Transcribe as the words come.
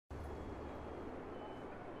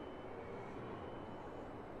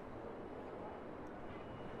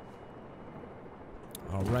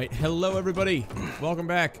Alright, hello everybody. Welcome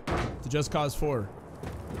back to Just Cause 4.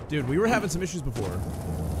 Dude, we were having some issues before.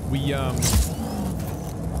 We, Give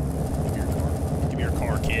me your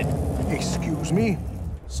car, kid. Excuse me?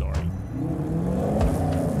 Sorry.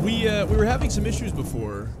 We were having some issues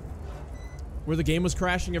before where the game was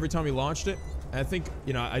crashing every time we launched it. And I think,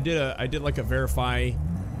 you know, I did like a verify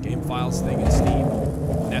game files thing in Steam,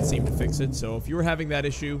 and that seemed to fix it. So if you were having that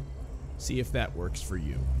issue, see if that works for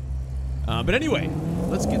you. But anyway,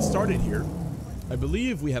 let's get started here. I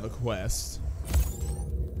believe we have a quest.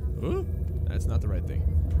 Ooh, that's not the right thing.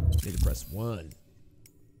 Need to press 1.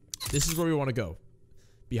 This is where we want to go.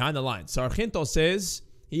 Behind the lines. Sargento says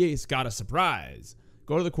he's got a surprise.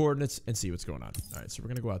 Go to the coordinates and see what's going on. All right, so we're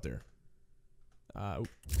going to go out there. Gotta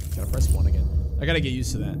press 1 again. I gotta get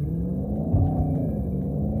used to that.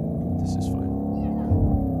 This is fine.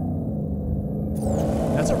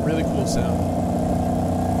 That's a really cool sound.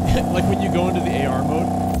 Like when you go into the AR mode.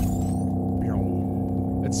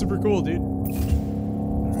 That's super cool, dude.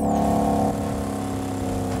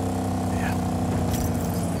 Yeah.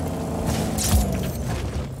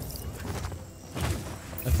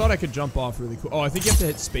 I thought I could jump off really cool. Oh, I think you have to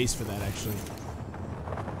hit space for that, actually.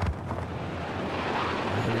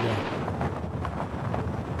 Here we go.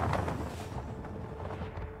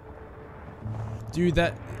 Dude,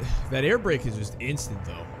 that air brake is just instant,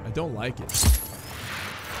 though. I don't like it.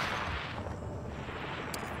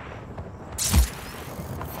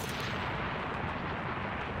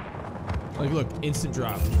 Like, look, instant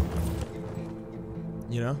drop.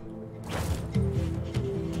 You know?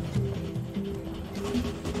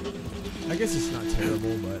 I guess it's not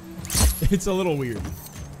terrible, but it's a little weird.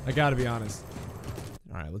 I gotta be honest.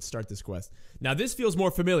 Alright, let's start this quest. Now, this feels more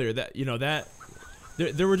familiar. That, you know, that...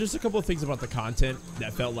 There were just a couple of things about the content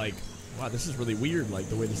that felt like, wow, this is really weird, like,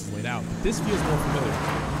 the way this is laid out. But this feels more familiar.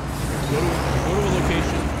 Go to a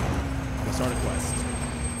location, and start a quest.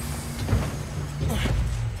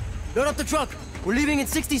 Load up the truck. We're leaving in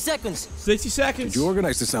 60 seconds. 60 seconds. Did you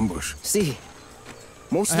organize this ambush? See,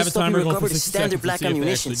 most I of have the a stuff we timer going for recovered 60 is standard seconds black to see if they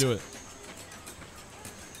ammunition. actually do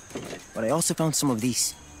it. But I also found some of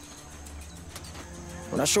these.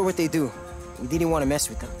 We're not sure what they do. We didn't want to mess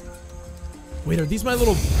with them. Wait, are these my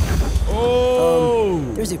little... Oh!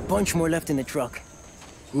 There's a bunch more left in the truck.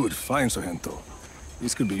 Good, fine, Sargento.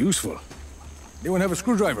 This could be useful. Anyone have a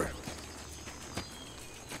screwdriver?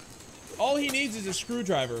 All he needs is a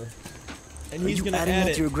screwdriver. And Are he's you gonna adding add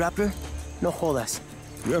that it. to your grappler? No jodas.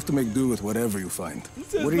 You have to make do with whatever you find.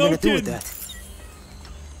 Says What are you no gonna do with kid. that?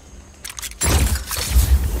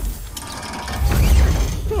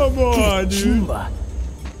 Come on, dude. Chimba.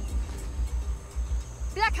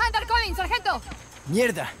 Black Hunter calling, Sargento!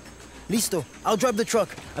 Mierda. Listo. I'll drive the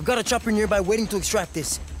truck. I've got a chopper nearby waiting to extract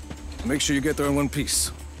this. Make sure you get there in one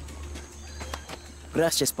piece.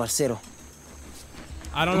 Gracias, parcero.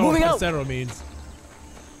 I don't know Moving what out. Pasero means.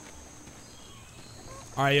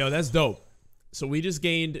 Alright, yo, that's dope. So we just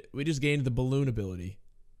gained the balloon ability.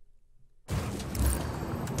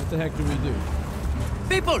 What the heck do we do?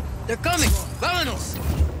 People! They're coming! Vámonos!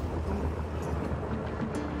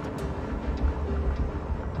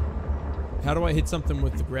 How do I hit something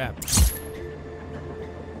with the grab?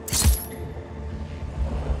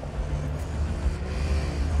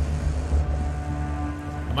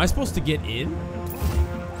 Am I supposed to get in?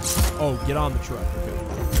 Oh, get on the truck. Okay.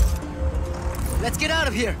 Let's get out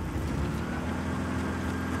of here!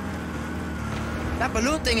 That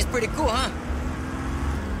balloon thing is pretty cool, huh?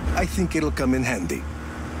 I think it'll come in handy.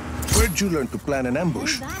 Where'd you learn to plan an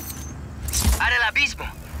ambush? Out el abismo.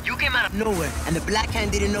 You came out of nowhere, and the Black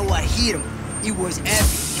Hand didn't know what hit him. It was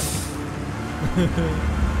epic.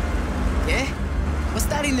 Yeah? What's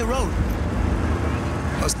that in the road?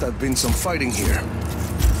 Must have been some fighting here.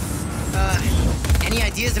 Any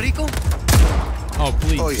ideas, Rico? Oh,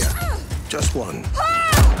 please. Oh yeah, just one.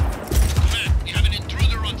 You have an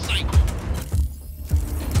intruder on site.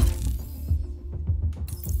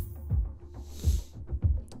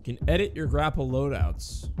 You can edit your grapple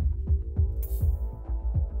loadouts.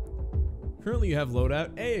 Currently you have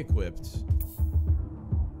loadout A equipped.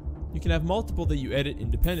 You can have multiple that you edit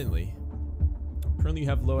independently. Currently you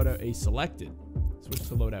have loadout A selected. Switch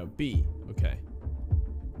to loadout B. Okay.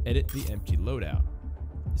 Edit the empty loadout.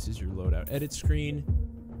 This is your loadout edit screen.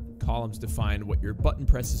 Columns define what your button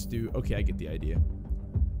presses do. Okay, I get the idea.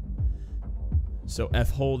 So F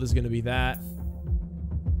hold is going to be that.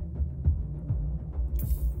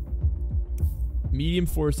 Medium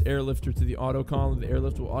force airlifter to the auto column. The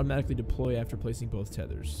airlift will automatically deploy after placing both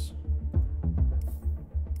tethers.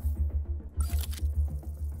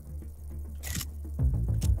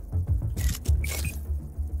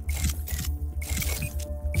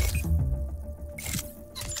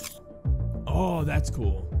 Oh, that's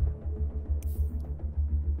cool.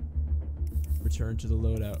 Return to the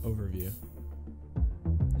loadout overview.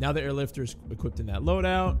 Now the airlifter is equipped in that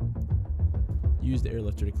loadout. Use the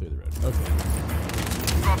airlifter to clear the road.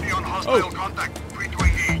 Okay. Copy on hostile contact. Free to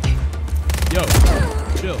engage. Yo,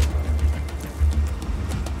 chill.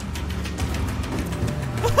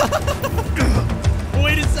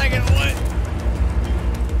 Wait a second, what?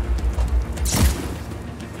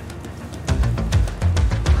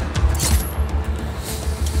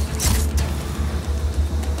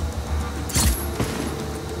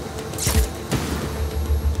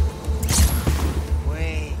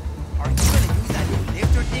 Wait, are you gonna use that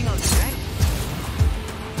lifter thing on track?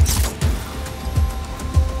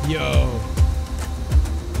 Yo.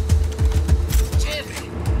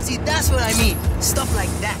 See, that's what I mean. Stuff like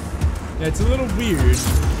that. Yeah, it's a little weird.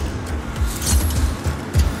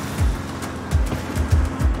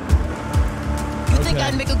 You think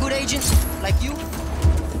I'd make a good agent? Like you?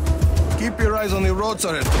 Keep your eyes on the road,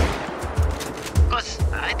 Sargento. Cause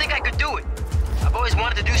I think I could do it. I've always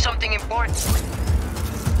wanted to do something important.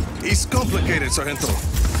 It's complicated, Sargento.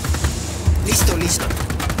 Listo, listo.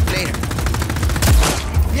 Later.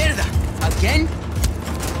 Mierda! Again?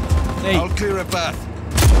 Hey, I'll clear a path.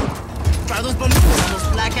 Try those balloons on those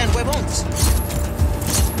black hand huevons.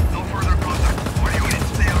 No further contact. All units,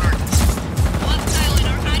 stay alert. Hostile in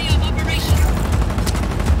our area of operation.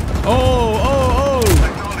 oh.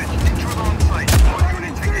 Acknowledge. Intruder on site. All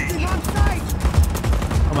units engage.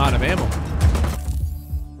 I'm out of ammo.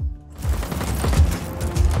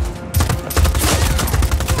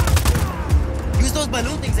 Use those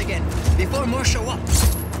balloon things again, before more show up.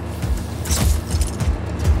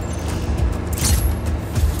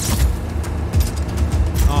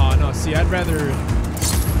 Oh, no, see, I'd rather...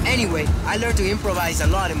 Anyway, I learned to improvise a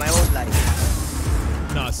lot in my old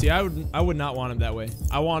life. No, see, I would not want him that way.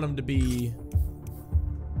 I want him to be...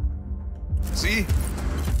 See?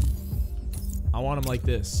 I want him like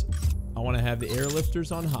this. I want to have the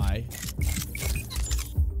airlifters on high.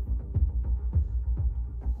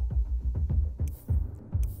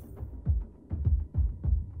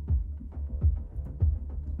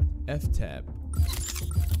 F-tab.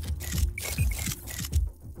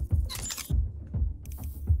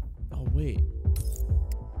 Oh, wait.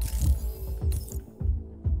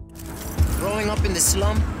 Growing up in the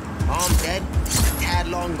slum, mom dead, dad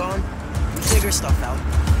long gone, we figure stuff out.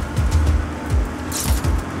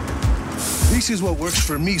 This is what works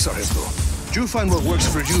for me, Sargento. You find what works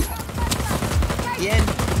for you. The end,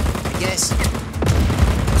 I guess.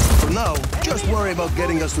 For now, just worry about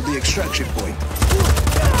getting us to the extraction point.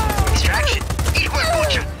 Extraction? Hijo de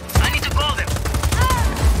pucha! I need to call them.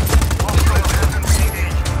 Hostile hasn't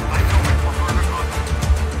re-engaged. I know it for further contact.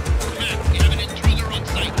 Command, we have an intruder on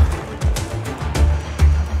site.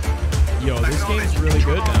 Yo, this game's really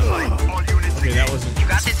good now. All units Okay, that engaged. wasn't... You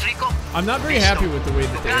got this, Rico? I'm not very happy with the way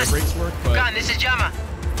that the air brakes work, but... Gun, this is Jama.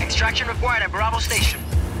 Extraction required at Bravo Station.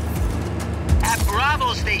 At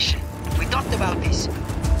Bravo Station. We talked about this.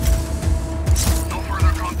 No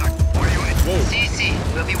further contact. All units. Whoa, CC,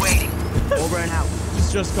 we'll be waiting. Over and out.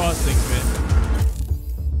 this just cause things, man.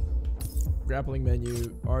 Grappling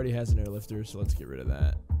menu already has an airlifter, so let's get rid of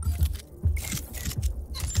that.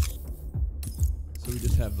 So we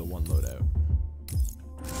just have the one loadout.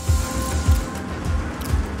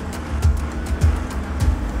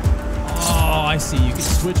 Oh, I see. You can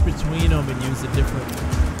switch between them and use the different... You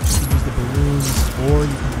can use the balloons, or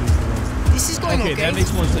you can use the ones... This is going okay. that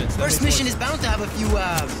makes more sense. That First makes mission more is bound to have a few,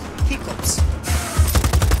 hiccups.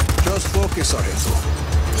 Just focus, Sargento.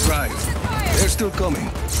 Drive. They're still coming.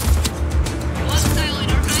 Hostile in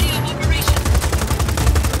our area of operation.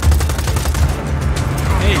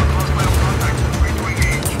 Hey, Hostile contact. Free to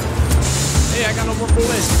engage. hey, I got no more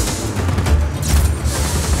bullets.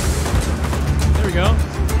 There we go.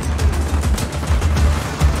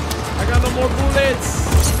 I got no more bullets.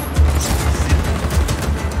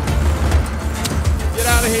 Get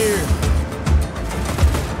out of here.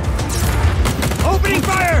 Opening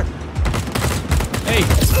fire! Hey,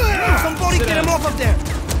 Somebody sit get him down. off up there!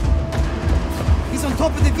 He's on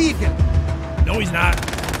top of the vehicle. No, he's not.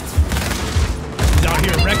 He's out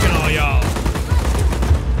here wrecking all y'all.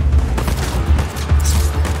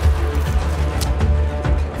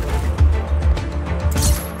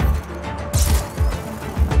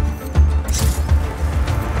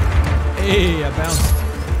 Hey, I bounced.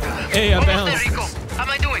 Hey, I Almost there, bounced. Rico. How am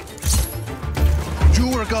I doing?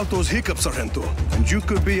 You work out those hiccups, Sargento, and you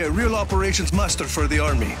could be a real operations master for the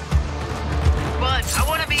army. But I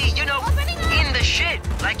want to be, you know, in the shit,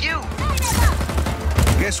 like you.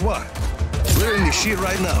 Guess what? We're in the shit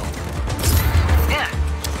right now. Yeah,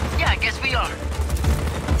 guess we are.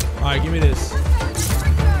 All right, give me this.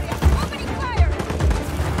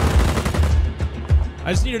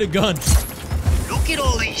 I just needed a gun. Look at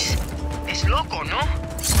all these. Es loco, no?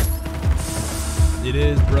 It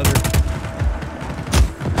is, brother.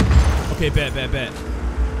 Okay, bet.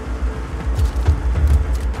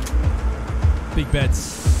 Big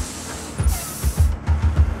bets.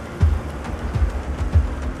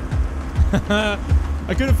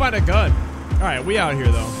 I couldn't find a gun. All right, we out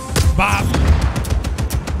here though. Bob.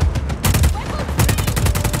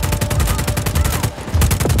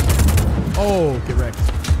 Oh, get wrecked.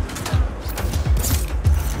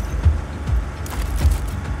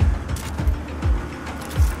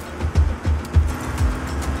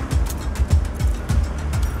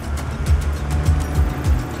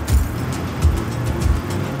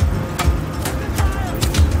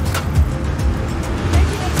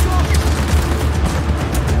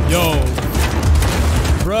 Yo,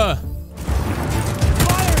 bruh.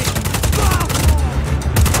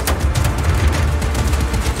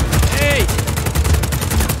 Hey!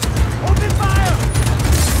 Open fire!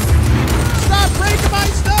 Stop breaking my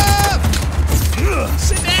stuff!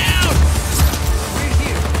 Sit down! We're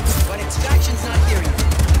here, but extraction's not here yet.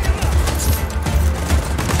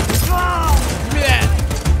 Give me that.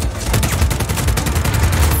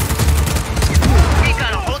 We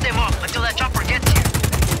gotta hold them off until that chopper gets here.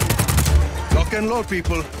 Lock and load,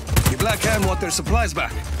 people. The Black Hand want their supplies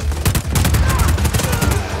back.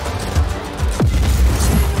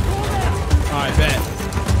 All right, bet.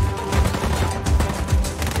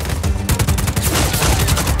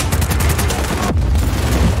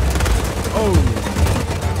 Oh.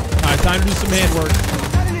 All right, time to do some handwork.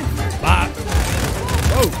 Bop.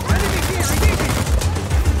 Oh.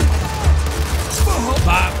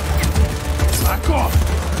 Bop. Back off.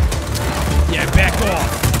 Yeah, back off.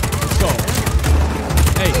 Let's go.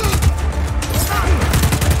 Hey.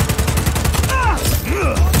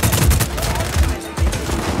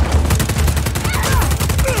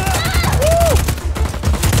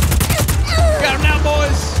 Got him now,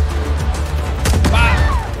 boys. Bop.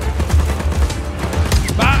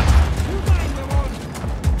 Bop.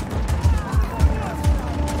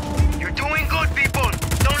 You're doing good, people.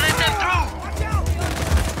 Don't let them through.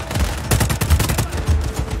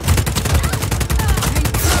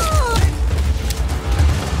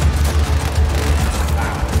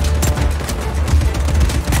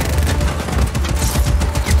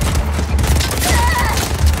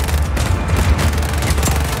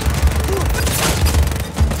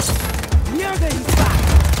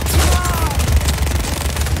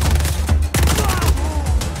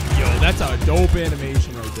 Yo, that's a dope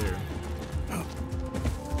animation right there.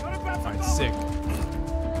 Alright, sick.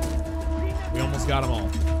 We almost got them all.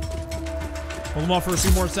 Hold them off for a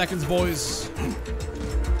few more seconds, boys. I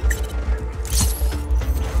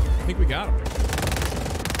think we got him.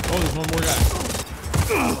 Oh, there's one more guy.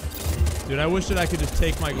 Dude, I wish that I could just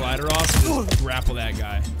take my glider off and just grapple that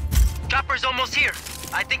guy. Chopper's almost here.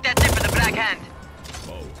 I think that's it for the Black Hand.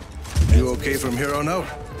 Whoa. You okay from here on out?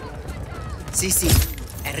 CC,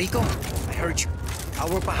 Enrico, I heard you. I'll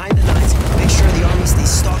work behind the lines. Make sure the army stays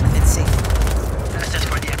stocked and safe. That's just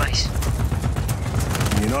for the advice.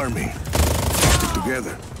 In army. Stick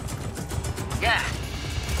together. Yeah.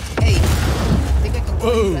 Hey, think I can work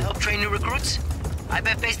Whoa. to help train new recruits? I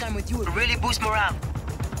bet FaceTime with you would really boost morale.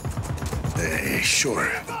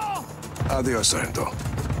 Sure. Adios, Sargento.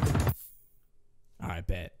 I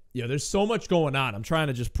bet. Yo, there's so much going on. I'm trying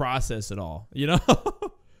to just process it all. You know?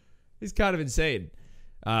 He's kind of insane.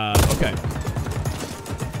 Okay.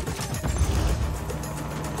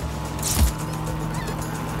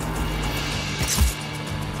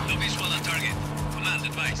 No visual on target. Command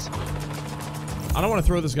advice. I don't want to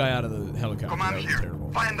throw this guy out of the helicopter. Command That was here.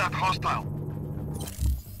 terrible. Find that hostile.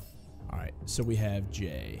 Alright, so we have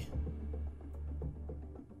J.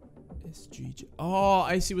 SGJ. Oh,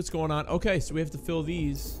 I see what's going on. Okay, so we have to fill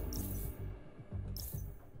these.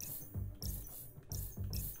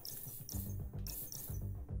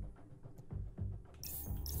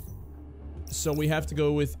 So we have to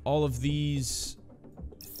go with all of these.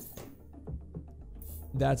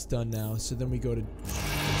 That's done now. So then we go to...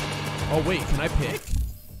 Oh, wait, can I pick?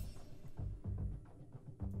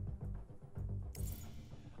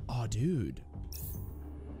 Oh, dude.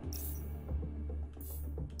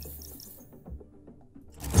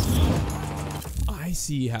 I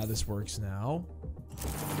see how this works now.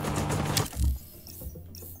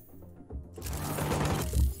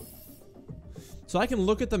 So I can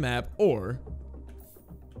look at the map, or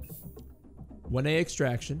 1A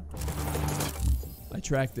extraction. I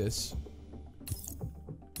track this.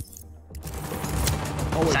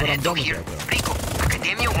 Oh Oh, wait, but I'm Sargento done with here. that, though. Rico,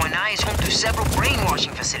 Academia 1I is home to several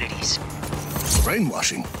brainwashing facilities.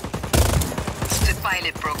 Brainwashing. It's a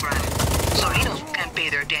pilot program. Sorinos who can't pay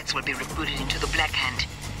their debts will be recruited into the Black Hand,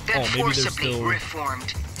 then Oh, maybe they're forcibly still-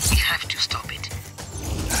 reformed. We have to stop it.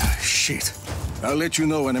 Shit. I'll let you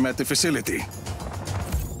know when I'm at the facility.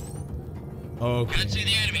 Okay. Can't see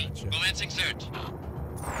the enemy. Gotcha. Commencing search.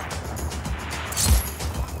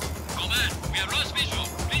 Command, we have lost visual.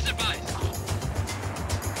 Please advise.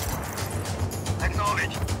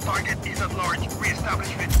 Acknowledge. Target is at large.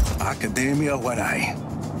 Re-establishment. Academia 1I.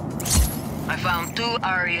 I found 2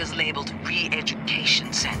 areas labeled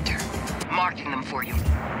Re-Education Center. Marking them for you.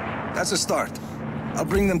 That's a start. I'll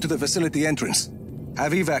bring them to the facility entrance.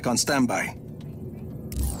 Have evac on standby.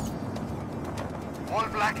 All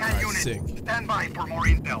Black Hand Alright, units, sick. stand by for more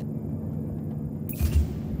intel.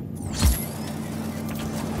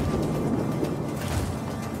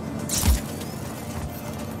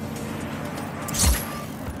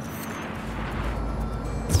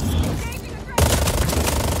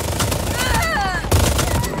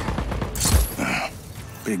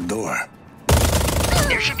 Big door.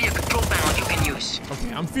 There should be a control panel you can use.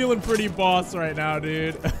 Okay, I'm feeling pretty boss right now,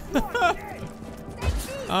 dude.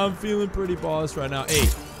 I'm feeling pretty boss right now. Hey.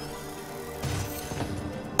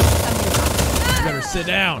 You better sit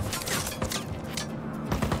down.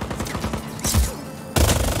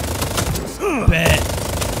 Bet.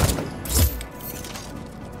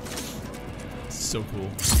 So cool.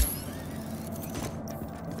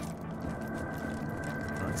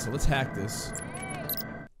 Alright, so let's hack this.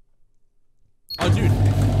 Oh, dude,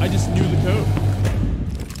 I just knew the code.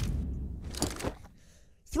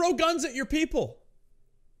 Throw guns at your people.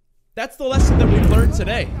 That's the lesson that we've learned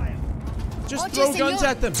today. Just throw guns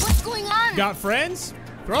at them. What's going on? Got friends?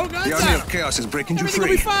 Throw guns The at army them. of chaos is breaking you Everything will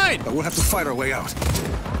free. be fine. But we'll have to fight our way out.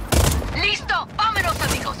 Listo! Vámonos,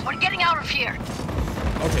 amigos! We're getting out of here!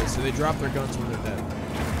 Okay, so they drop their guns when they're dead.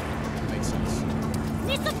 Makes sense.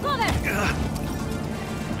 Need some cover!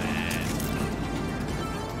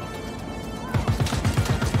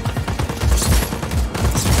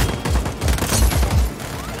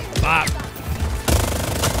 Bop.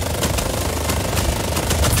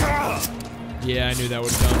 Yeah, I knew that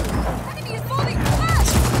would come. Enemy is moving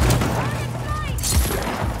fast!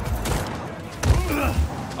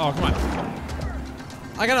 Oh, come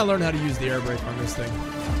on. I gotta learn how to use the air brake on this thing.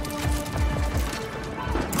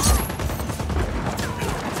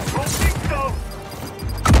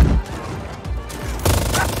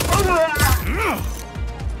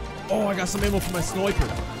 Oh, I got some ammo for my sniper.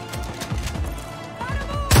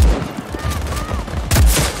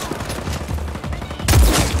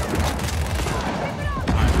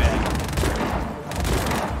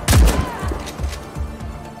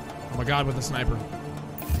 Oh my god, with the sniper.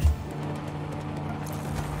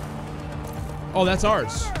 Oh, that's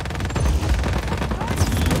ours.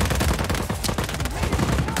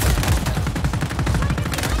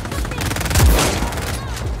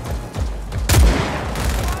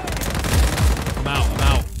 I'm out, I'm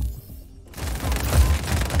out.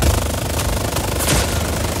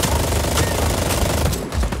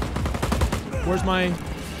 Where's my... I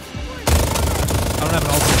don't have an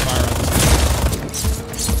ultimate fire on this.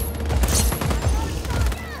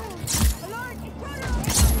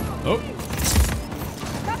 Oh.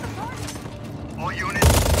 All units.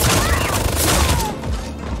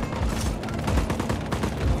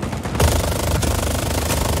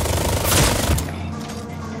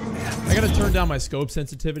 I gotta turn down my scope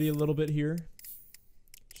sensitivity a little bit here.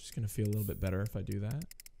 Just gonna feel a little bit better if I do that.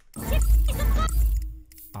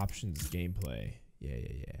 Options, gameplay.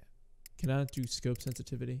 Yeah. Can I do scope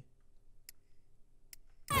sensitivity?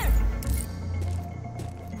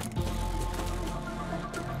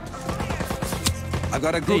 I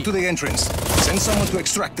gotta go Hey. to the entrance. Send someone to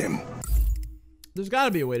extract them. There's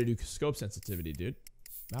gotta be a way to do scope sensitivity, dude.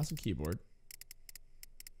 Mouse and keyboard.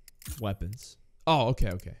 Weapons. Oh,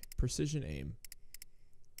 okay. Precision aim.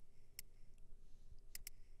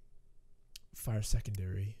 Fire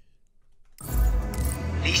secondary.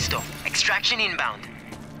 Listo. Extraction inbound.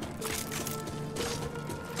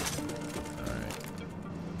 Alright.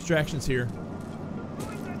 Extraction's here.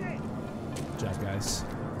 Good job, guys.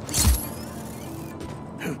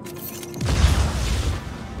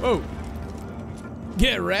 Whoa!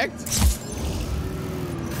 Get wrecked!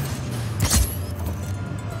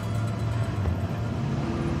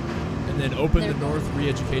 And then open the North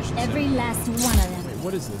Re-Education Center. Every last one of them. Wait,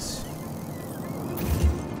 what is this?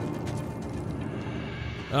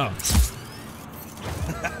 Oh.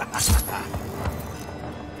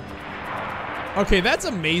 Okay, that's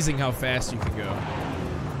amazing how fast you can go.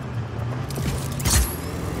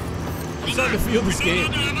 I'm starting to feel this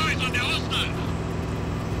game.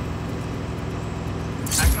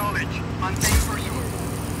 Acknowledge. Maintain pursuit.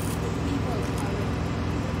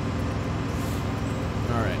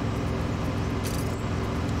 All right.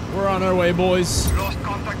 We're on our way, boys. Lost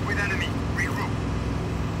contact with enemy. Regroup.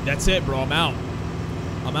 That's it, bro. I'm out.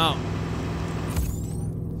 I'm out.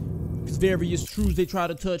 It's various truths they try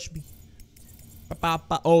to touch me.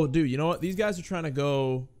 Oh, dude, you know what? These guys are trying to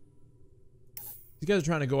go. These guys are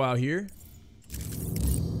trying to go out here.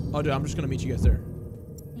 Oh, dude, I'm just gonna meet you guys there.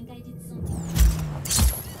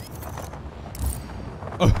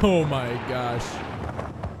 Oh my gosh.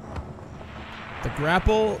 The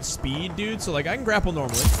grapple speed, dude. So like I can grapple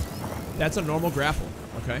normally. That's a normal grapple,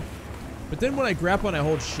 okay? But then when I grapple and I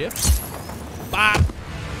hold shift, bop,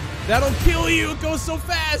 that'll kill you. It goes so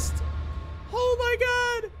fast. Oh my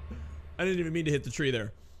god. I didn't even mean to hit the tree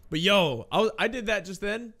there. But yo, I did that just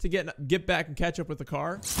then to get back and catch up with the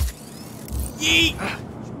car. Yeet.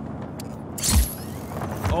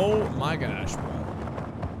 Oh my gosh, bro.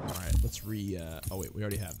 All right, let's oh wait, we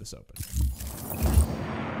already have this open.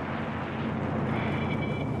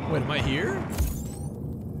 Wait, am I here?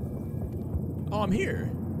 Oh, I'm here.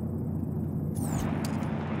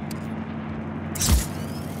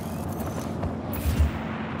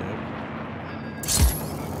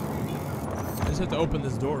 I just have to open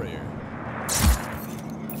this door here.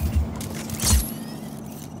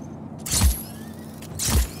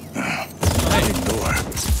 Door.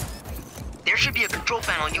 There should be a control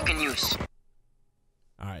panel you can use.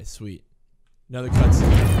 Alright, sweet. Another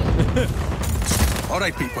cutscene.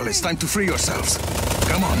 Alright, people, it's time to free yourselves.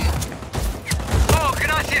 Come on. Oh,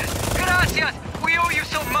 gracias. Gracias. We owe you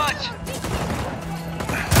so much.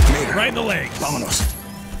 Mater, Right in the legs. Vámonos.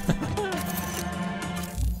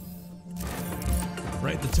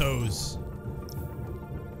 Right in the toes.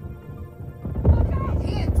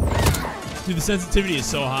 Dude, the sensitivity is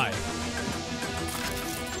so high.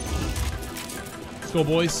 Let's go,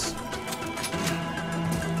 boys.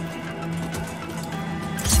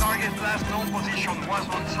 Target's last known position was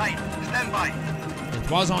on site. Stand by. It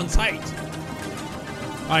was on site.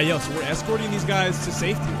 Alright, yo, so we're escorting these guys to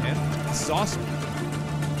safety, man. This is awesome.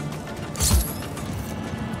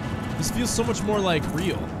 This feels so much more like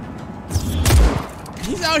real.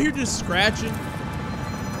 He's out here just scratching.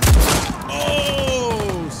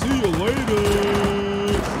 Oh, see you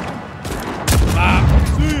later. Ah,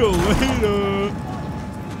 see you later.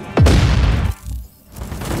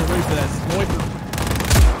 Get ready for that sniper.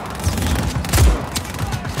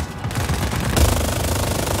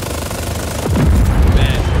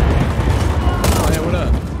 Man. Oh, hey, what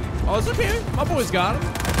up? Oh, it's okay. My boy's got him.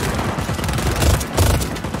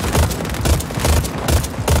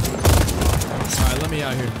 Let me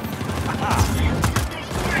out here.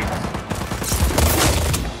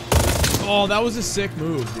 Oh, that was a sick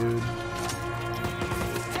move, dude.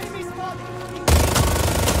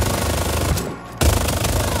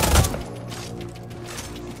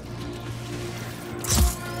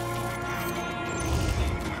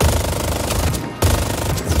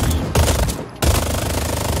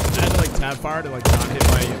 I had to like tab fire to like not hit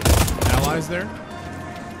my allies there.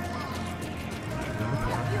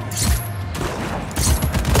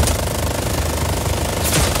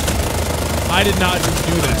 I did not just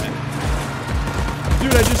do that.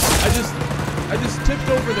 Dude, I just tipped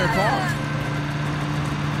over their car.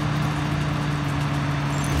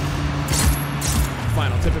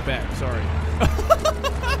 Fine, I'll tip it back. Sorry.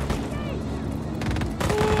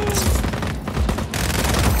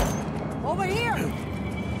 Over here.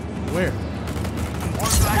 Where?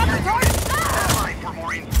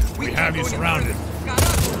 We have you surrounded.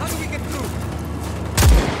 Carajo, how do we get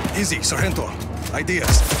through? Easy, Sargento.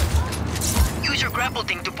 Ideas. Use your grapple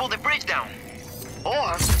thing to pull the bridge down.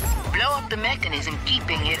 Or blow up the mechanism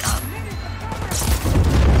keeping it up.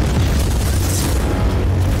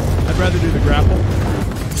 I'd rather do the grapple.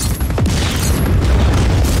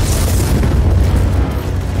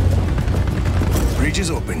 Bridge is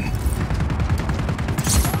open.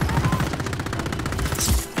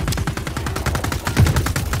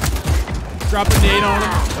 Drop a nade on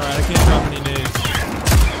him. Alright, I can't drop any nades.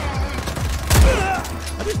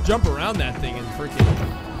 I just jump around that thing and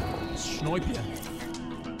freaking snipe you.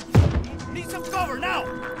 Need some cover now.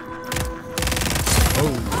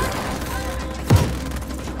 Oh.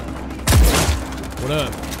 What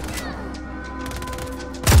up?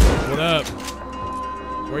 What up?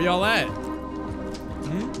 Where y'all at?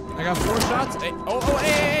 I got 4 shots. Hey. Oh,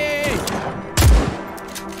 hey.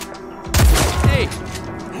 Hey.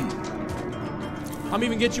 I'm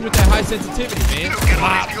even get you with that high sensitivity, man. Look at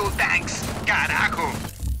all these fuel tanks. Carajo.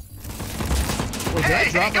 Wait, did I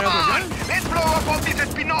Hey, drop my come other on! gun? Let's blow up all this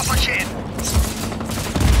Espinosa shit!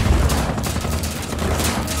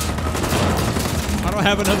 I don't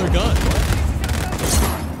have another gun.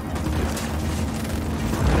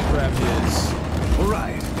 I'm gonna grab his. All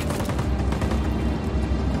right.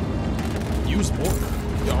 Use mortar.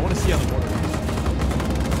 Yo, I want to see how the mortar goes.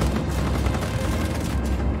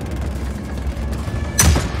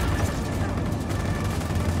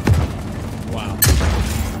 Wow.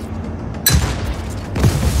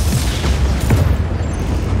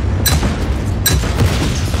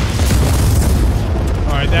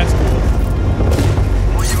 All right, that's cool.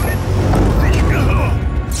 More unit.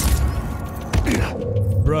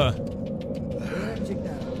 Bruh.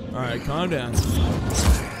 Alright, calm down.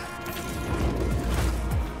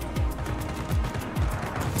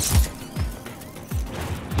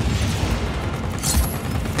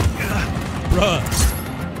 Bruh.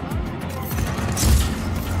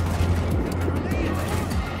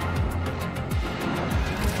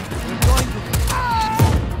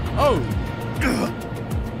 Oh!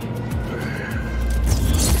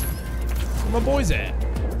 Where my boys at?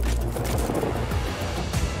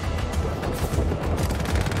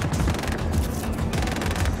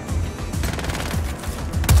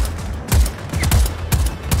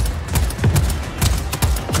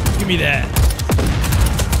 Give me that.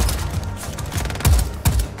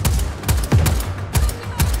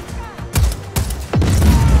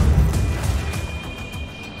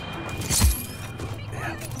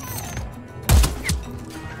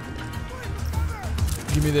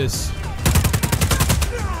 Give me this.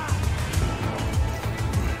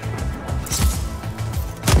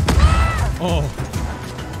 Oh.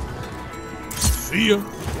 See ya.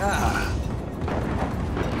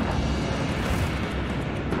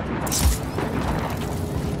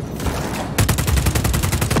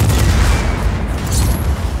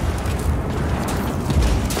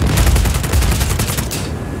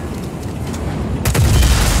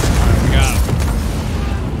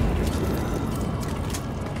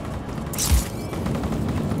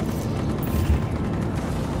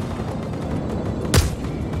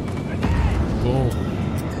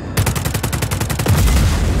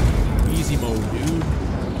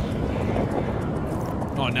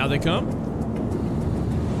 Now they come?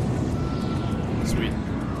 Sweet.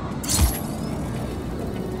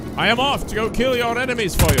 I am off to go kill your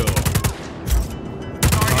enemies for you. I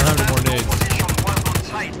don't have any more nades. Position was on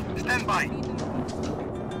site. Stand by.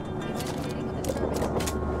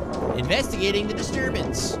 Investigating the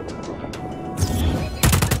disturbance.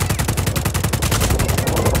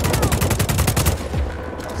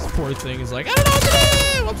 This poor thing is like, I don't know what to do!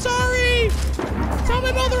 I'm sorry! Tell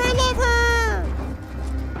my mother I love her!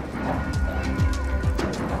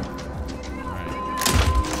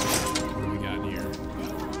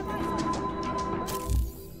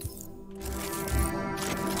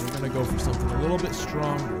 Go for something a little bit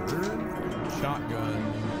stronger.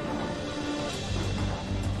 Shotgun.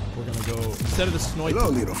 We're gonna go instead of the sniper. Hello,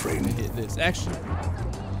 little friend. Hit this. Actually,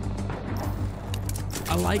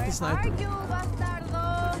 I like the sniper.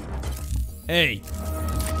 Hey,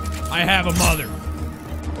 I have a mother.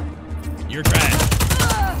 You're trash.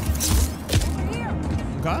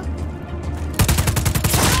 Okay.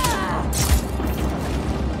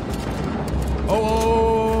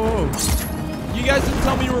 Oh. You guys didn't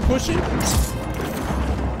tell me you were pushing?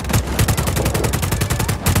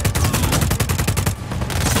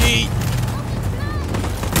 Yeet.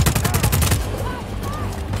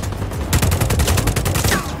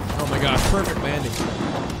 Oh my gosh, perfect landing.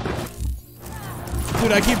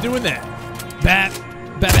 Dude, I keep doing that. Bat.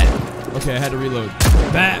 Bat, bat. Okay, I had to reload.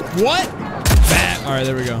 Bat. What? Bat. Alright,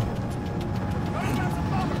 there we go.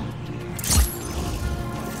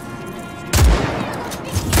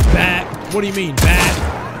 Bat. What do you mean, bat?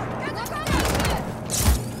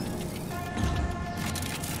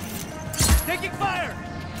 Taking fire!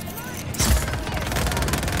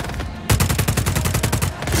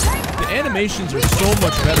 The animations are so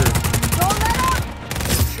much better.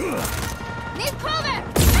 Need cover!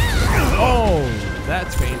 Oh,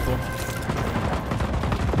 that's painful.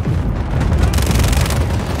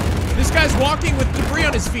 This guy's walking with debris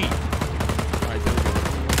on his feet. Alright, there we go.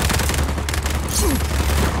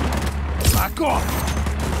 Back off!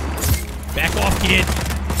 Back off, kid.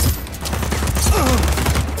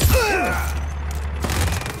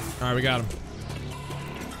 Alright, we got him.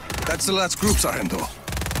 That's the last group, Sargento.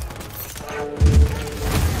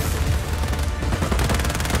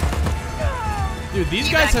 Dude, these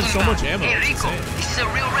guys have so much ammo. Hey, It's Rico, insane. this is a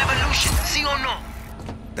real revolution, see or no?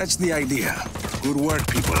 That's the idea. Good work,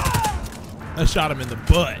 people. I shot him in the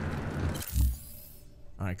butt.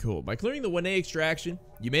 Alright, cool. By clearing the 1A extraction,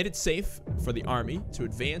 you made it safe for the army to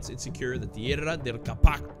advance and secure the Tierra del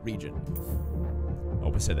Capac region.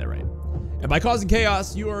 Hope I said that right. And by causing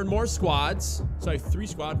chaos, you earn more squads. Sorry, 3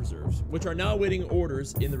 squad reserves, which are now awaiting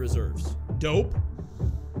orders in the reserves. Dope.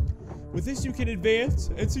 With this, you can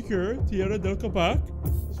advance and secure Tierra del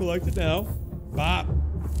Capac. Select it now. Bop.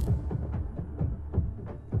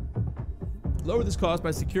 Lower this cost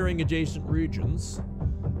by securing adjacent regions.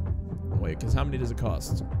 Wait, because how many does it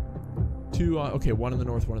cost? 2, okay, 1 in the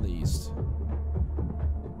north, 1 in the east.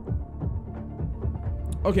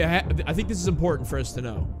 Okay, I think this is important for us to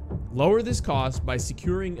know. Lower this cost by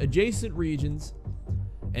securing adjacent regions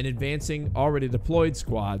and advancing already deployed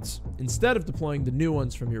squads instead of deploying the new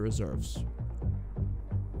ones from your reserves.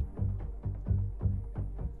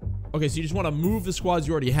 Okay, so you just want to move the squads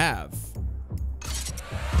you already have.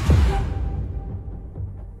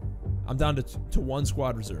 I'm down to 1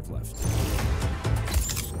 squad reserve left.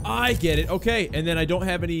 I get it. Okay, and then I don't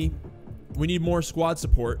have any... We need more squad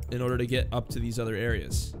support in order to get up to these other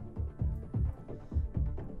areas.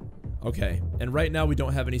 Okay, and right now we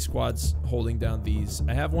don't have any squads holding down these.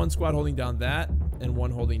 I have 1 squad holding down that, and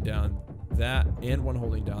 1 holding down that, and 1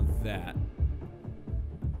 holding down that.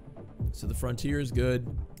 So the frontier is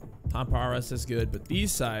good. Pamparas is good, but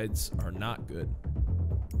these sides are not good.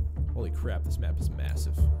 Holy crap, this map is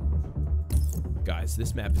massive. Guys,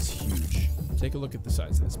 this map is huge. Take a look at the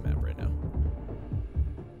size of this map right now.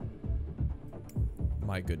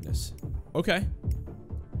 My goodness. Okay.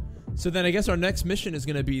 So then I guess our next mission is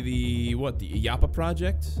going to be the, what, the Illapa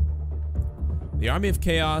project? The Army of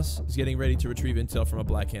Chaos is getting ready to retrieve intel from a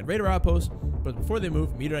Black Hand radar outpost, but before they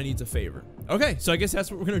move, Mirai needs a favor. Okay, so I guess that's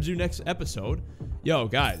what we're going to do next episode. Yo,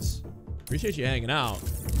 guys, appreciate you hanging out.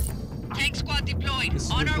 Tank squad deployed. This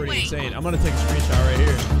is On our pretty way. insane. I'm going to take a screenshot right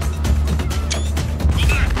here.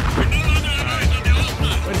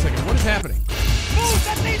 Wait a second, what is happening? Move!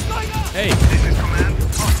 That thing's going up! Hey, This is command.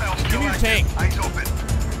 Hostile give me your skill tank. Eyes open.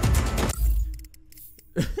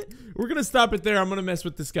 We're going to stop it there. I'm going to mess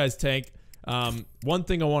with this guy's tank. One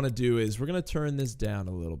thing I want to do is we're going to turn this down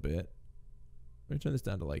a little bit. We're going to turn this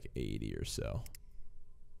down to like 80 or so.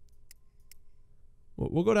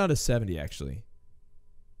 We'll go down to 70 actually.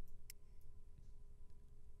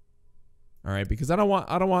 All right, because I don't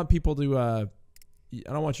want people to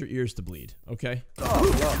I don't want your ears to bleed, okay?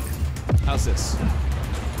 How's this?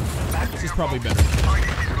 This is probably better. Target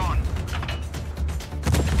is gone.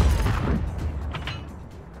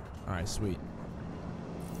 All right, sweet.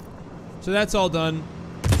 So that's all done.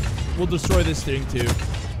 We'll destroy this thing too.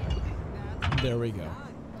 There we go.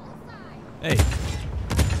 Hey.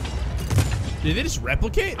 Did they just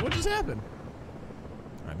replicate? What just happened?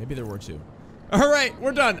 All right, maybe there were 2. All right,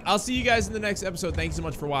 we're done. I'll see you guys in the next episode. Thanks so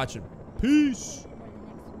much for watching. Peace.